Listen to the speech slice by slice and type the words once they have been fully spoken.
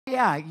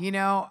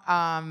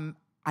yeah,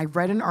 I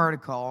read an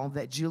article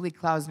that Julie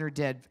Klausner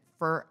did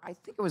for, I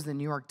think it was the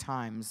New York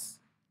Times,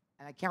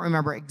 and I can't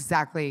remember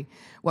exactly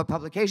what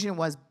publication it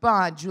was,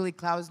 but Julie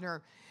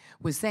Klausner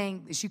was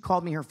saying, she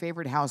called me her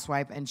favorite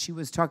housewife, and she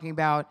was talking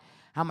about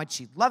how much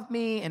she loved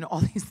me and all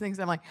these things.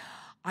 I'm like,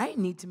 I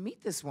need to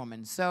meet this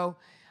woman. So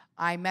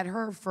I met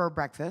her for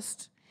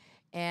breakfast,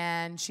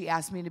 and she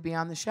asked me to be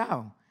on the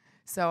show.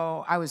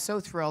 So I was so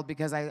thrilled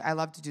because I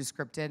love to do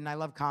scripted and I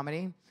love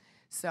comedy.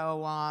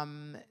 So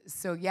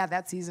yeah,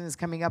 that season is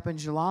coming up in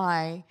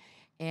July,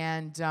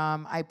 and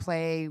I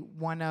play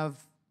one of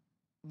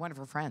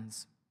her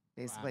friends,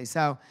 basically. Wow.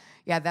 So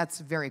yeah, that's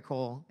very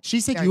cool. She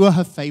said you were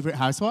her favorite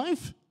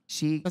housewife?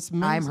 That's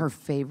amazing. I'm her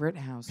favorite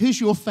housewife. Who's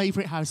your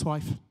favorite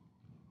housewife?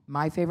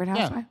 My favorite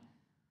housewife?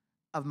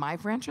 Yeah. Of my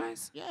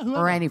franchise? Yeah,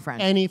 whoever. Or any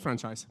franchise? Any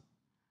franchise.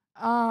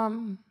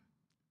 I'd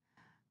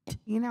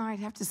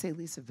have to say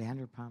Lisa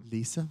Vanderpump.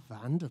 Lisa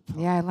Vanderpump.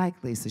 Yeah, I like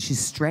Lisa. She's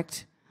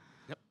strict.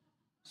 Yep.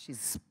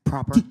 She's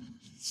proper.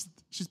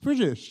 She's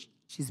British.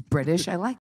 She's British. I like